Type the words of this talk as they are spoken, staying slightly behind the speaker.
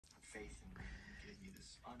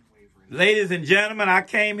Ladies and gentlemen, I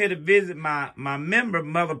came here to visit my member,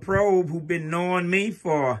 Mother Probe, who's been knowing me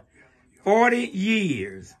for 40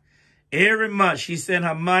 years. Every month she sent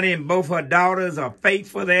her money, and both her daughters are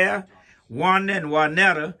faithful there, Wanda and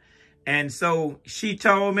Juanetta. And so she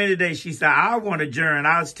told me today, she said, I want to journey.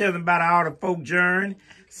 I was telling about all the folk journey.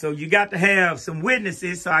 So you got to have some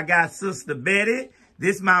witnesses. So I got Sister Betty.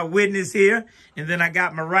 This is my witness here. And then I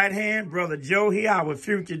got my right hand, Brother Joe here, our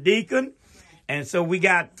future deacon. And so we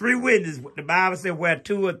got 3 witnesses. The Bible said where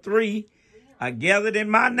 2 or 3 are gathered in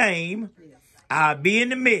my name, I'll be in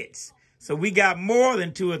the midst. So we got more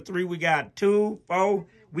than 2 or 3. We got 2, 4,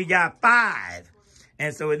 we got 5.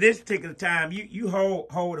 And so at this particular time, you hold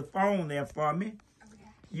the phone there for me.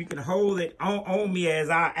 You can hold it on me as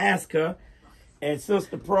I ask her. And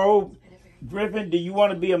Sister Probe Griffin, do you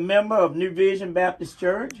want to be a member of New Vision Baptist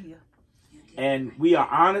Church? Yeah. And we are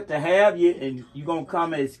honored to have you, and you're going to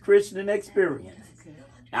come as Christian experience. Okay.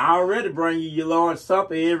 I already bring you your Lord's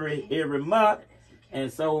Supper every month.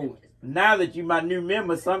 And so now that you're my new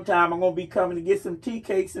member, sometime I'm going to be coming to get some tea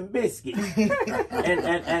cakes and biscuits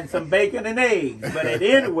and some bacon and eggs. But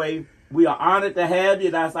anyway, we are honored to have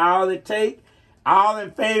you. That's all it takes. All in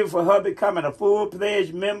favor for her becoming a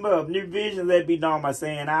full-fledged member of New Vision, let be known by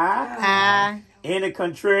saying aye. Aye. Any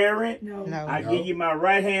contrary? No. I give you my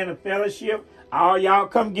right hand of fellowship. All y'all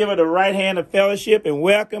come give her the right hand of fellowship and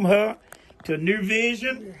welcome her to New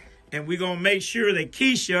Vision. And we're going to make sure that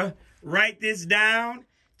Keisha write this down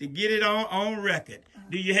to get it on record.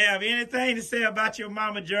 Do you have anything to say about your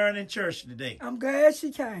mama journey in church today? I'm glad she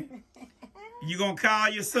came. You going to call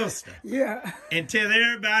your sister? Yeah. And tell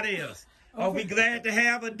everybody else. Okay. Are we glad to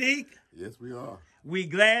have a Deke? Yes, we are. We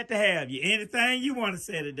glad to have you. Anything you want to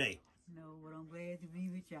say today? No, but I'm glad to be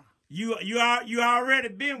with y'all. You already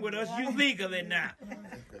been with us. You legally now.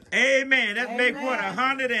 Amen. That make what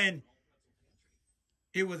 100 and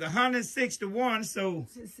it was 161. So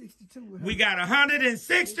 62. we got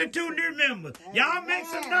 162 new members. Y'all make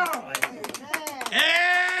some noise.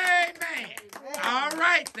 Amen. All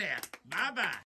right there. Bye bye.